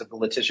because of the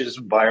litigious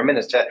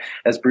environment,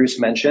 as Bruce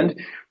mentioned,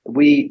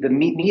 the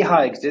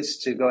MIHA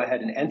exists to go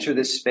ahead and enter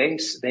this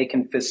space. They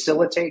can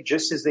facilitate,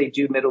 just as they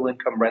do middle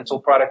income rental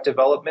product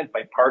development,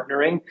 by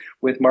partnering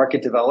with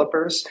market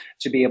developers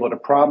to be able to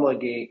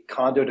promulgate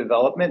condo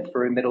development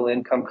for middle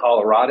income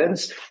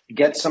Coloradans,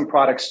 get some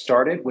products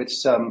started with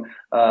some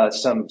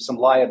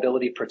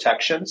liability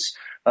protections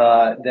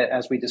that,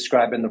 as we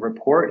describe in the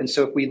report. And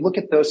so if we look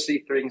at those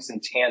three things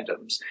in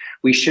tandems,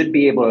 we should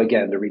be able,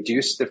 again, to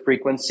reduce the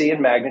frequency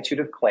and magnitude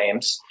of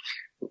claims,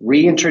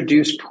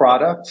 reintroduce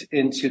product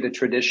into the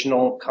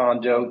traditional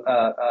condo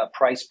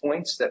price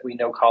points that we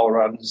know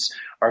Coloradans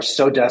are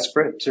so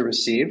desperate to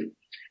receive,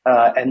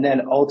 and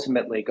then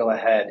ultimately go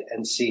ahead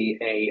and see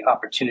a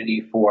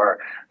opportunity for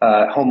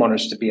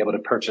homeowners to be able to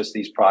purchase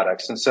these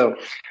products. And so,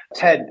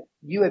 Ted,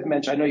 you had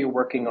mentioned, I know you're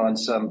working on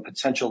some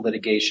potential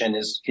litigation.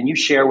 Can you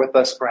share with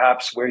us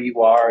perhaps where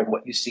you are and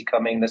what you see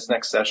coming this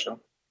next session?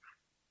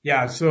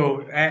 Yeah.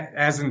 So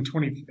as in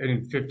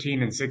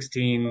 2015 and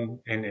 16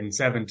 and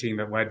 17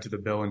 that led to the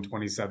bill in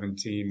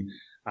 2017,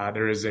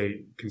 there is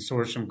a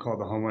consortium called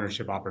the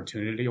Homeownership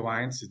Opportunity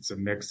Alliance. It's a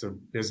mix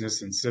of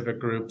business and civic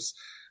groups,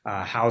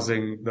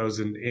 housing those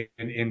in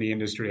the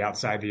industry,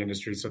 outside the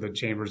industry. So the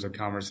chambers of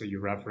commerce that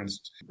you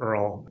referenced,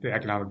 Earl, the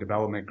economic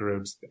development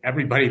groups,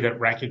 everybody that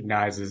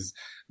recognizes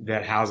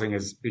that housing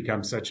has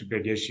become such a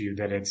big issue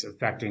that it's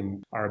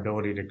affecting our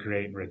ability to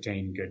create and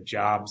retain good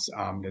jobs.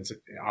 That's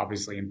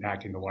obviously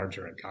impacting the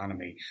larger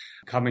economy.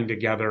 Coming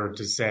together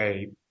to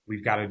say,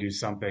 we've got to do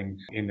something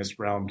in this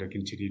realm to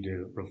continue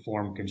to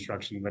reform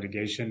construction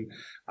litigation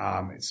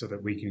so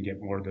that we can get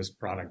more of this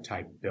product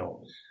type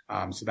built.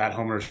 So that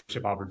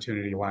Homeownership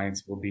Opportunity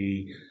Alliance will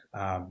be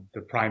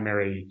the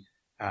primary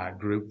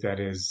group that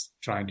is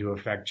trying to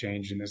affect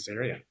change in this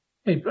area.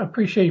 Hey, I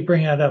appreciate you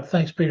bringing that up.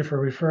 Thanks, Peter, for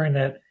referring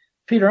that.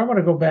 Peter, I want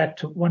to go back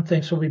to one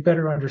thing so we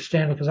better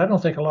understand it, because I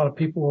don't think a lot of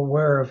people are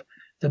aware of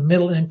the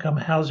Middle Income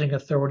Housing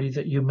Authority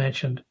that you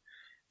mentioned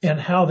and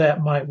how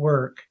that might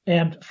work.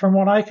 And from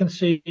what I can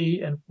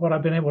see and what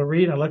I've been able to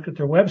read, I looked at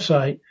their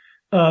website,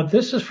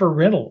 this is for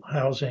rental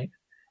housing.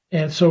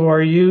 And so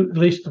are you, at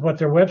least what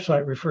their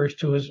website refers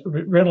to as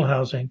rental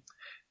housing.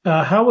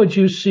 How would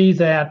you see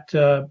that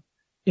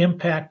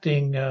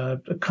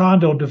impacting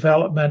condo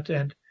development,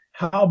 and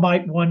how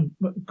might one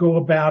go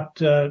about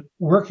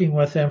working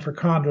with them for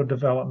condo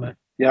development?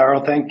 Yeah,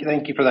 Earl,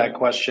 thank you for that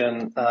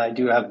question. I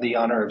do have the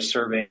honor of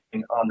serving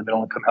on the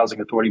Middle Income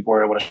Housing Authority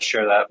Board. I want to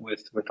share that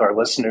with our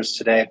listeners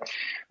today.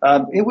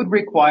 It would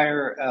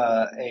require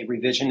a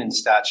revision in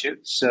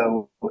statute.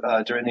 So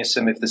during the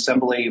Assembly, if the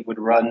Assembly would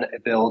run a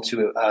bill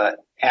to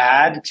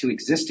add to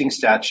existing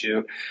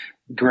statute,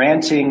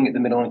 granting the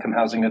Middle Income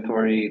Housing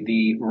Authority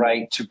the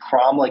right to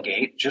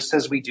promulgate, just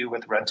as we do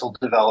with rental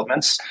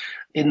developments,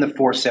 in the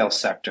for sale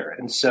sector.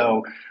 And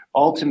so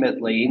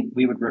ultimately,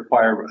 we would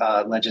require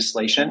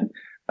legislation.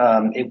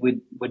 It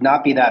would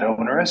not be that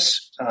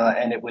onerous,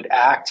 and it would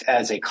act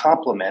as a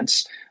complement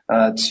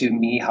to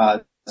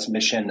MIHA's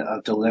mission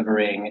of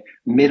delivering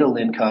middle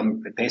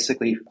income,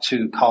 basically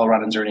to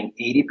Coloradans earning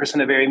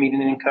 80% of area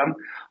median income,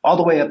 all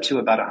the way up to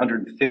about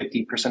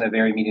 150% of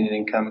area median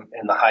income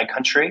in the high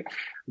country.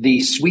 The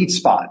sweet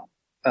spot,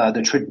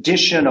 the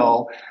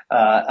traditional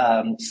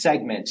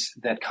segments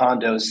that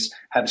condos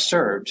have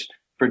served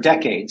for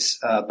decades,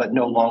 but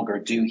no longer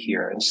do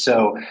here. And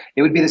so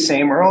it would be the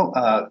same, Earl.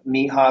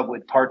 MIHA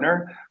would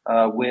partner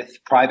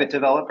with private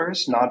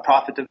developers,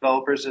 nonprofit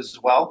developers as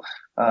well.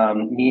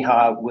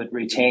 MIHA would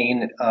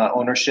retain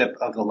ownership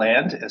of the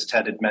land, as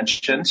Ted had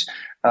mentioned.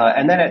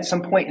 And then at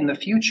some point in the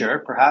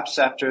future, perhaps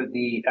after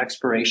the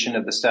expiration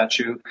of the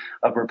statute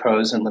of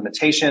repose and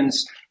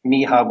limitations,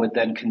 MIHA would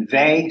then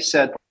convey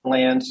said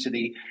land to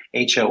the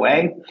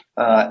HOA,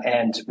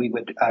 and we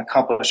would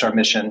accomplish our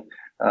mission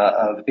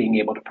of being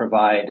able to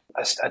provide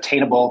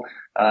attainable,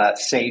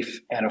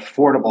 safe, and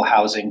affordable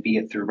housing, be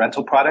it through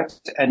rental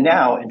products, and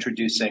now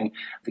introducing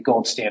the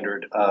gold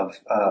standard of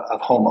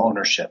home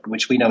ownership,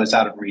 which we know is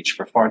out of reach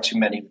for far too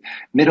many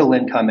middle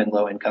income and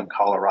low income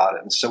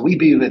Coloradans. So we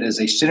view it as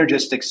a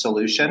synergistic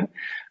solution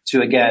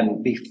to,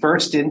 again, be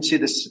first into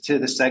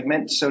the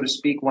segment, so to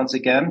speak, once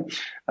again,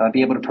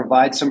 be able to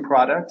provide some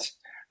product,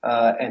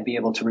 and be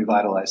able to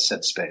revitalize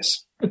said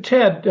space.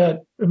 Ted,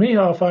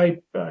 MIHA,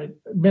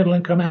 Middle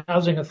Income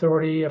Housing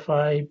Authority, if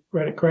I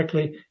read it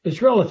correctly, is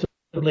relatively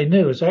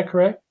new. Is that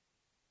correct?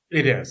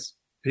 It is.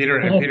 Peter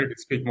can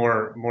speak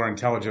more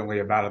intelligently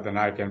about it than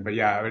I can. But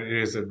yeah, it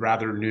is a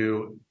rather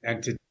new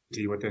entity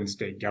within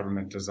state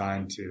government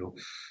designed to,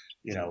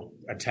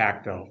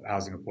 attack the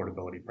housing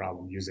affordability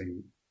problem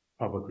using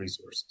public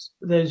resources.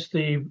 There's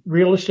the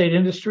real estate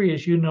industry,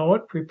 as you know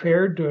it,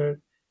 prepared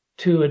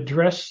to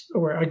address,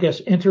 or I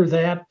guess enter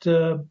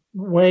that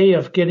way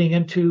of getting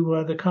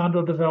into the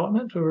condo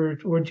development, or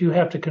would you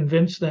have to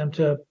convince them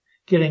to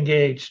get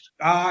engaged?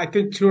 I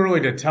think too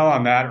early to tell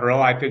on that,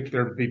 Earl. I think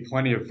there'd be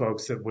plenty of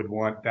folks that would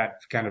want that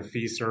kind of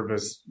fee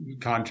service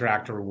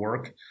contractor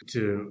work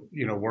to,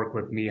 work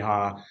with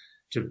MIHA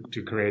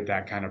to create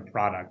that kind of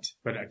product.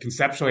 But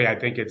conceptually, I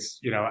think it's,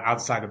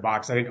 outside the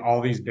box. I think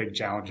all these big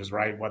challenges,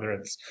 right? Whether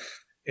it's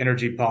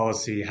energy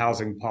policy,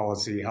 housing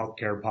policy,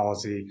 healthcare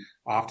policy,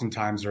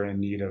 oftentimes are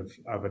in need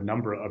of a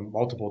number of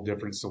multiple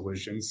different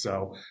solutions.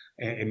 So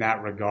in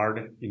that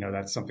regard,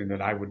 that's something that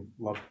I would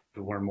love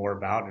to learn more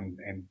about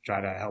and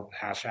try to help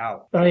hash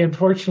out. I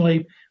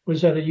unfortunately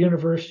was at a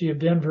University of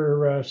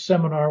Denver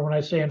seminar. When I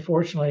say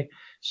unfortunately,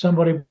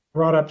 somebody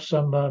brought up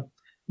some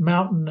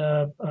mountain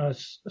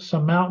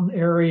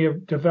area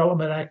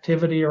development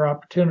activity or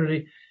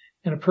opportunity,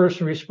 and a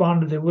person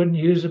responded they wouldn't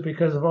use it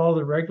because of all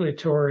the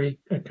regulatory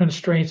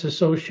constraints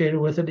associated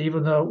with it,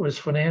 even though it was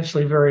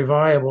financially very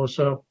viable.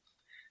 So,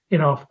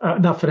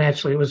 not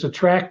financially, it was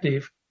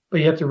attractive,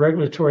 but yet the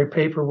regulatory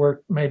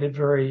paperwork made it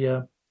very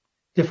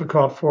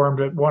difficult for them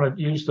to want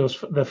to use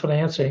the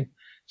financing.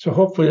 So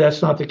hopefully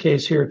that's not the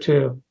case here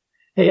too.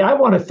 Hey, I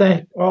want to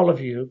thank all of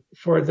you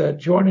for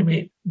joining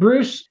me.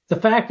 Bruce, the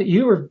fact that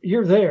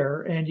you're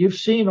there and you've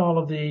seen all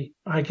of the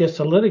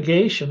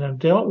litigation and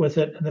dealt with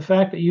it, and the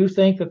fact that you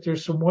think that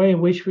there's some way in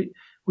which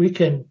we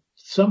can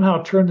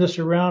somehow turn this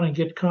around and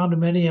get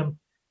condominium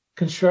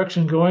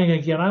construction going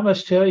again, I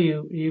must tell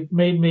you, you've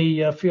made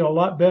me feel a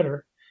lot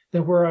better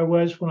than where I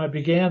was when I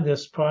began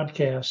this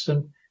podcast.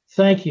 And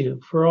thank you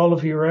for all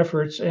of your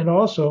efforts. And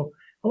also,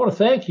 I want to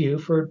thank you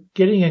for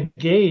getting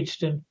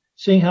engaged and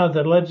seeing how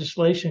the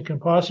legislation can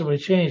possibly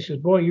change,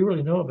 because, boy, you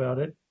really know about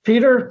it.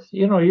 Peter,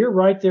 you're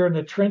right there in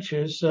the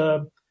trenches,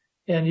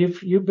 and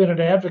you've been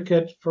an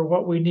advocate for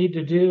what we need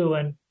to do,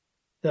 and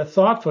the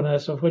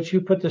thoughtfulness of which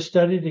you put the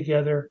study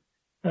together.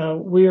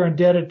 We are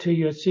indebted to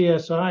you at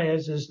CSI,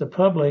 as is the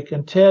public.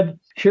 And Ted,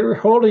 you're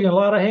holding a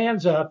lot of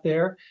hands out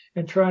there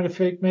and trying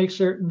to make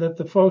certain that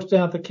the folks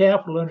down at the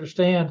Capitol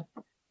understand,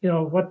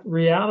 what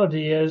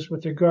reality is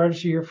with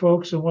regards to your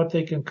folks and what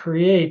they can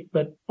create.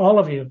 But all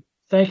of you,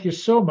 thank you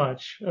so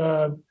much.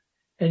 And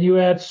you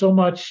add so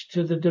much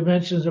to the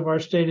dimensions of our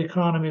state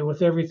economy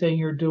with everything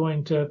you're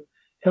doing to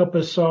help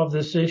us solve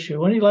this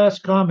issue. Any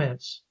last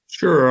comments?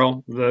 Sure,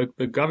 Earl.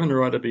 The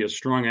governor ought to be a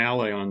strong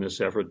ally on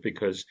this effort,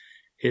 because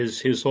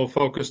his whole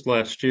focus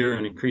last year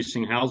in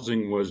increasing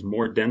housing was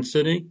more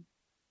density,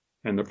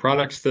 and the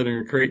products that are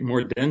going to create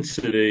more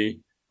density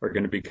are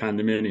going to be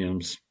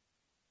condominiums.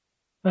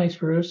 Thanks,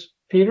 Bruce.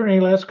 Peter, any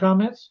last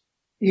comments?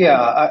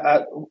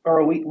 Yeah,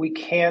 we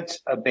can't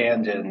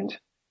abandon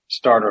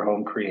starter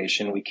home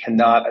creation. We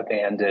cannot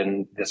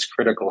abandon this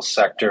critical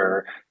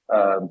sector.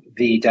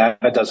 The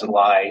data doesn't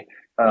lie.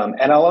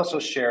 And I'll also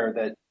share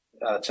that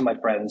to my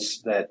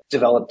friends that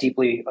develop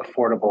deeply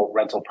affordable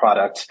rental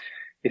products.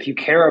 If you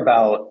care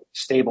about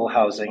stable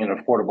housing and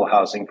affordable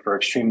housing for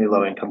extremely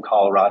low-income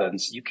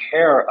Coloradans, you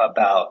care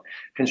about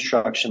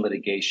construction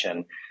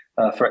litigation.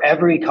 For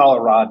every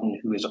Coloradan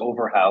who is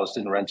overhoused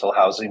in rental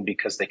housing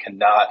because they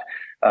cannot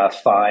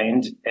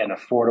find an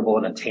affordable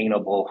and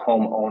attainable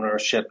home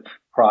ownership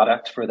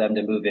product for them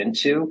to move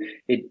into,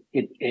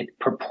 it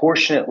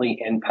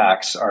proportionately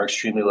impacts our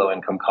extremely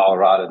low-income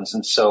Coloradans.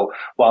 And so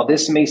while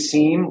this may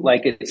seem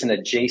like it's an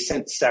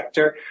adjacent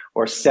sector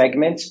or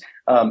segment,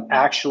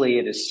 actually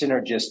it is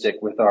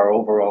synergistic with our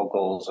overall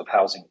goals of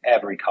housing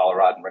every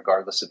Coloradan,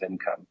 regardless of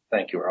income.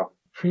 Thank you, Earl.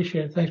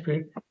 Appreciate it. Thanks,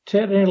 Peter.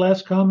 Ted, any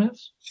last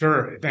comments?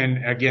 Sure.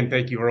 And again,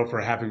 thank you, Earl,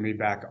 for having me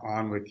back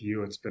on with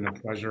you. It's been a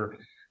pleasure.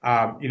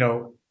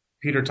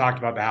 Peter talked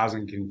about the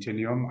housing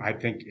continuum. I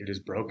think it is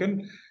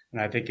broken.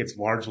 And I think it's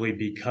largely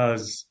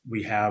because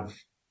we have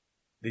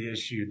the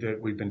issue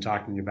that we've been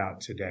talking about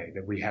today,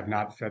 that we have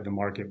not fed the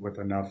market with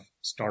enough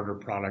starter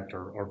product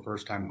or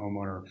first-time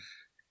homeowner,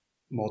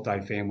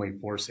 multifamily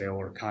for sale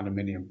or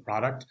condominium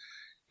product.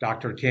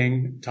 Dr.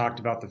 King talked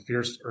about the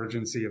fierce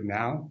urgency of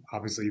now.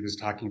 Obviously, he was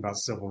talking about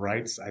civil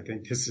rights. I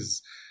think this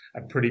is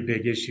a pretty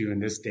big issue in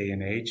this day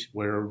and age.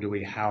 Where do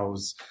we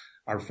house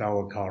our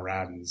fellow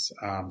Coloradans?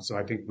 So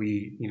I think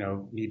we,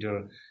 need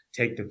to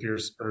take the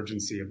fierce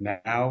urgency of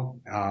now.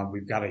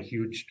 We've got a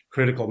huge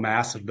critical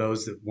mass of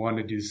those that want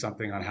to do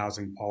something on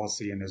housing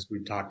policy. And as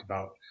we've talked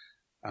about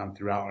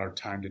throughout our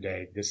time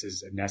today, this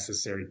is a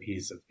necessary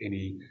piece of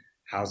any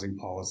housing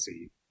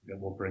policy that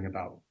will bring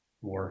about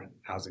more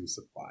housing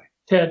supply.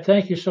 Ted,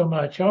 thank you so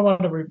much. I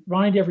want to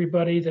remind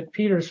everybody that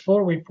Peter's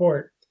full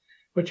report,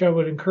 which I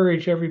would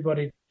encourage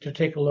everybody to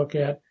take a look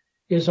at,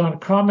 is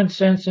on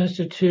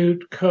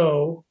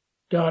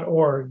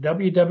commonsenseinstituteco.org,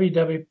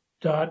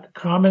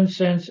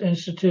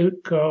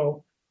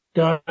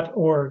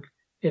 www.commonsenseinstituteco.org.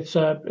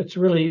 It's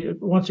really,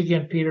 once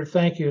again, Peter,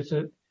 thank you. It's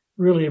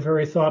really a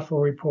very thoughtful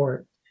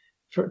report.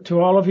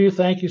 To all of you,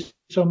 thank you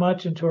so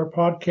much. And to our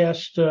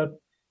podcast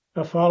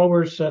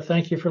followers,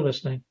 thank you for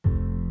listening.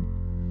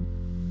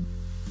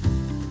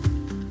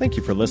 Thank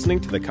you for listening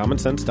to the Common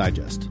Sense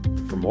Digest.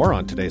 For more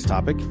on today's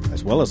topic,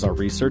 as well as our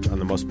research on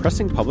the most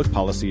pressing public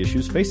policy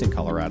issues facing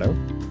Colorado,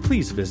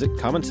 please visit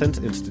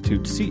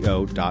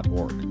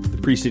commonsenseinstituteco.org. The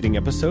preceding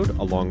episode,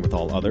 along with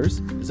all others,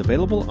 is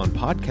available on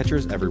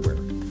podcatchers everywhere,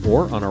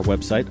 or on our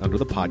website under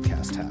the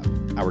podcast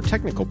tab. Our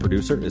technical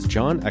producer is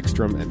John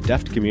Ekstrom and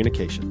Deft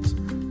Communications.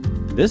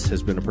 This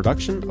has been a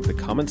production of the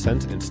Common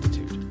Sense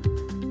Institute.